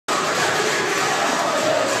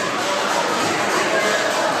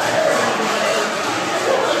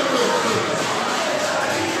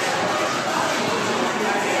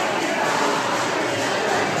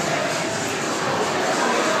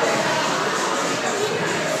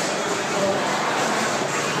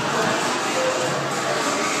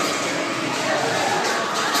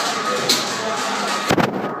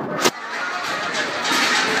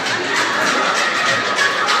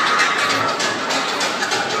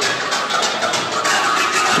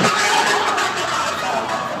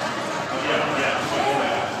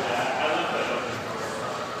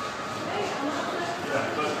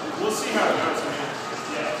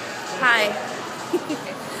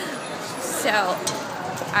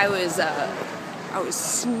I was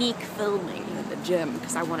sneak filming at the gym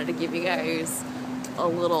because I wanted to give you guys a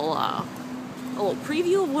little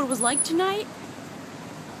preview of what it was like tonight.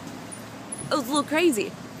 It was a little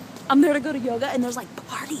crazy. I'm there to go to yoga and there's like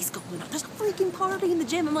parties going on. There's a freaking party in the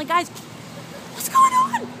gym. I'm like, guys, what's going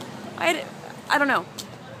on? I don't know.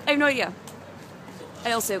 I have no idea.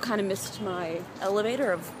 I also kind of missed my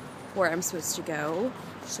elevator of where I'm supposed to go.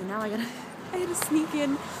 So now I gotta sneak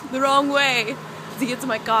in the wrong way to get to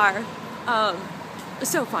my car. It's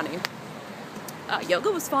so funny.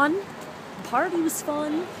 Yoga was fun. The party was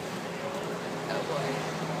fun. Oh boy.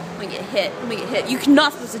 I'm gonna get hit. You're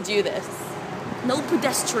not supposed to do this. No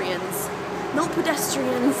pedestrians. No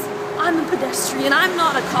pedestrians. I'm a pedestrian. I'm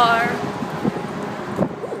not a car.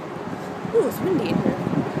 Ooh, it's windy in here.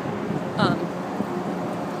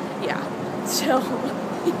 Yeah. So,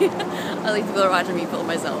 I like people are watching me film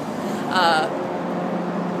myself.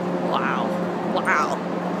 Wow.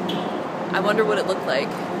 I wonder what it looked like.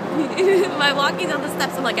 I'm walking down the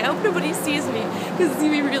steps, I'm like, I hope nobody sees me, because it's gonna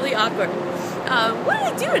be really awkward. What did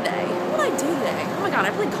I do today? Oh my god,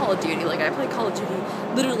 I played Call of Duty. I played Call of Duty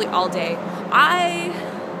literally all day. I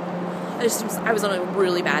was on a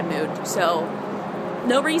really bad mood, so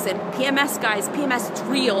no reason. PMS, guys, PMS, it's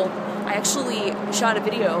real. I actually shot a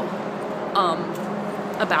video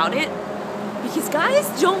about it, because guys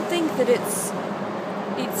don't think that it's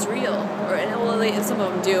real, or well, some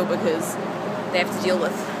of them do, because they have to deal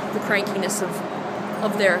with the crankiness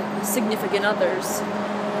of their significant others.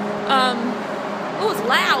 Oh, it's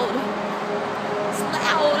loud.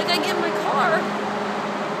 I gotta get in my car.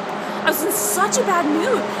 I was in such a bad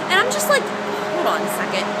mood, and I'm just like, hold on a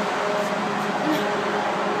second.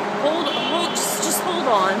 Just hold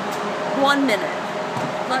on. 1 minute.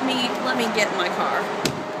 Let me get in my car.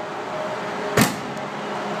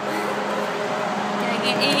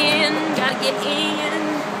 Gotta get in.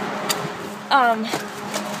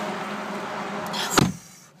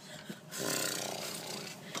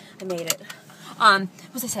 I made it. What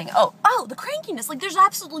was I saying? Oh, the crankiness. There's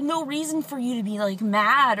absolutely no reason for you to be,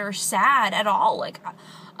 mad or sad at all.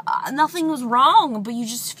 Nothing was wrong, but you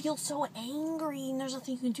just feel so angry, and there's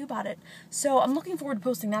nothing you can do about it. So, I'm looking forward to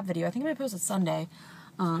posting that video. I think I'm gonna post it Sunday.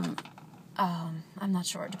 I'm not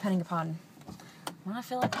sure, depending upon when I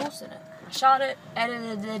feel like posting it. I shot it,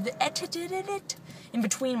 edited it, in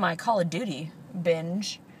between my Call of Duty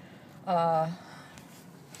binge. I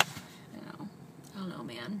don't know,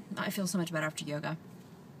 man. I feel so much better after yoga.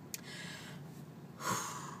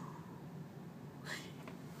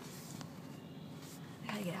 I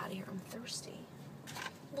gotta get out of here. I'm thirsty.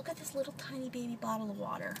 Look at this little tiny baby bottle of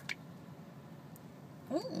water.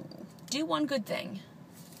 Ooh. Do one good thing.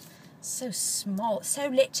 So small, so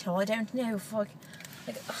little. I don't know if I'm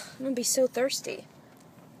gonna be so thirsty.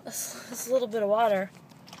 This little bit of water.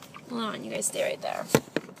 Hold on, you guys stay right there.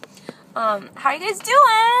 How you guys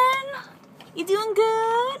doing? You doing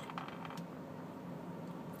good?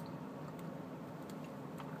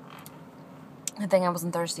 Good thing I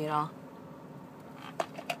wasn't thirsty at all.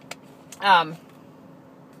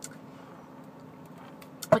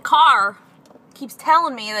 The car keeps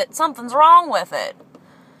telling me that something's wrong with it.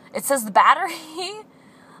 It says the battery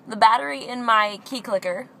in my key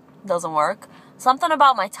clicker doesn't work. Something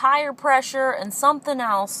about my tire pressure and something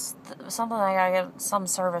else. Something I gotta get some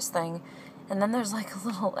service thing. And then there's a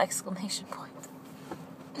little exclamation point.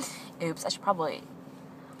 Oops, I should probably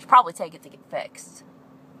take it to get fixed.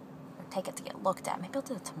 Or take it to get looked at. Maybe I'll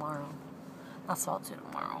do it tomorrow. That's what I'll do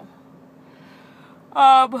tomorrow.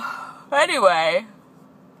 Anyway.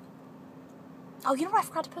 Oh, you know what I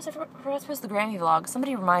forgot to post? I forgot to post the Grammy vlog.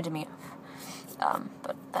 Somebody reminded me.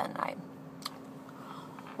 But then I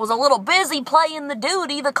was a little busy playing the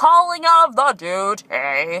calling of the duty.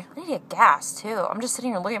 I need to get gas, too. I'm just sitting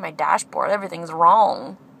here looking at my dashboard. Everything's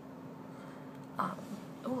wrong. Oh,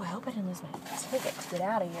 I hope I didn't lose my ticket to get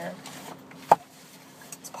out of here.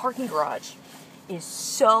 This parking garage is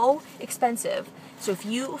so expensive. So if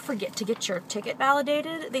you forget to get your ticket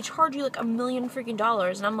validated, they charge you $1 million freaking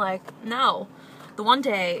dollars. And I'm like, no. The one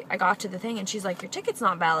day I got to the thing and she's like, your ticket's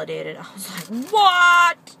not validated. I was like,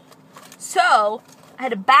 what? So I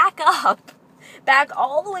had to back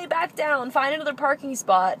all the way back down, find another parking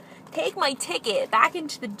spot, take my ticket back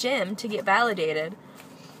into the gym to get validated.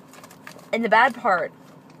 And the bad part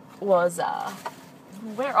was,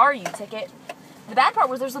 where are you, ticket? The bad part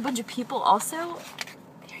was there's a bunch of people also,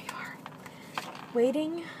 there you are,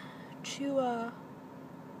 waiting to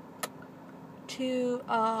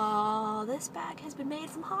this bag has been made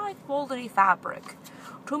from high quality fabric.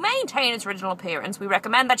 To maintain its original appearance, we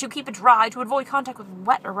recommend that you keep it dry to avoid contact with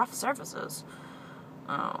wet or rough surfaces.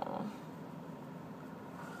 Oh.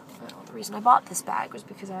 The reason I bought this bag was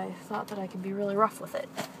because I thought that I could be really rough with it.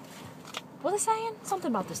 What was I saying?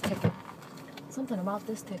 Something about this ticket. Something about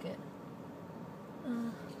this ticket.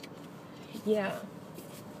 Yeah.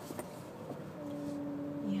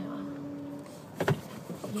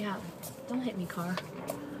 Yeah. Don't hit me, car.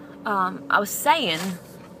 I was saying,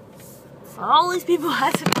 all these people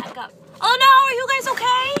had to back up. Oh no, are you guys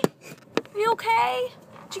okay? Are you okay?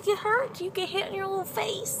 Did you get hurt? Did you get hit in your little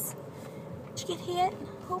face? Did you get hit?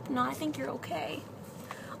 Hope not. I think you're okay.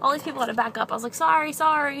 All these people had to back up. I was like, sorry.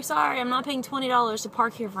 I'm not paying $20 to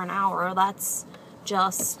park here for an hour. That's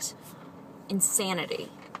just insanity.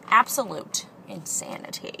 Absolute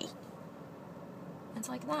insanity. It's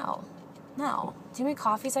like, no. Do you know how many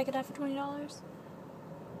coffees I could have for $20?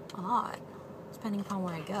 A lot. Depending upon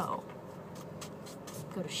where I go.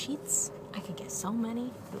 Go to Sheetz, I could get so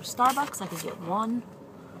many. Go to Starbucks, I could get one.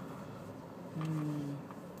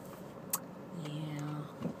 Yeah.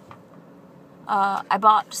 I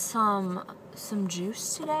bought some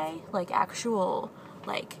juice today, like actual,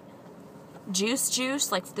 like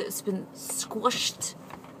juice, like that's been squished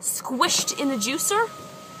in a juicer.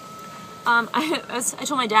 I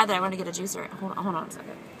told my dad that I wanted to get a juicer. Hold on a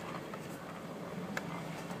second.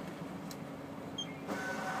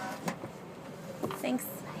 Thanks.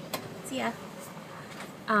 See ya.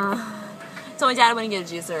 So my dad went to get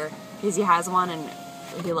a juicer because he has one and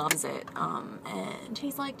he loves it. And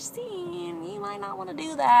he's like, Justine, you might not want to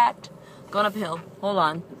do that. Going uphill. Hold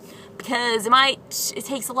on. Because it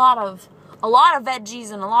takes a lot of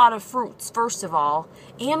veggies and a lot of fruits, first of all,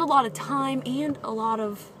 and a lot of time and a lot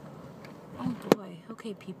of, oh boy.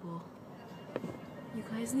 Okay, people. You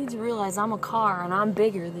guys need to realize I'm a car and I'm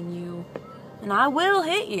bigger than you. And I will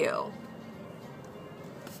hit you.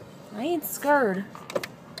 I ain't scared.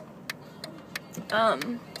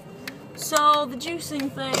 So the juicing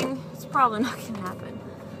thing, it's probably not gonna happen.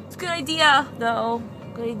 It's a good idea, though.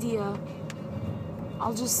 Good idea.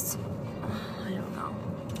 I'll just, I don't know.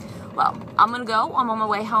 Well, I'm gonna go. I'm on my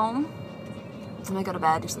way home. I'm gonna go to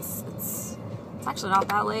bed. It's actually not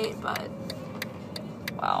that late, but,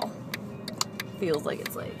 well, feels like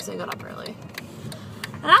it's late, so I got up early.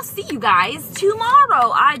 And I'll see you guys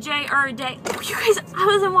tomorrow. Day. Oh, you guys, I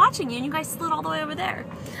wasn't watching you, and you guys slid all the way over there.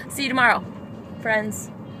 See you tomorrow,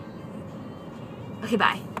 friends. Okay,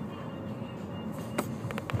 bye.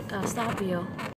 Stop you.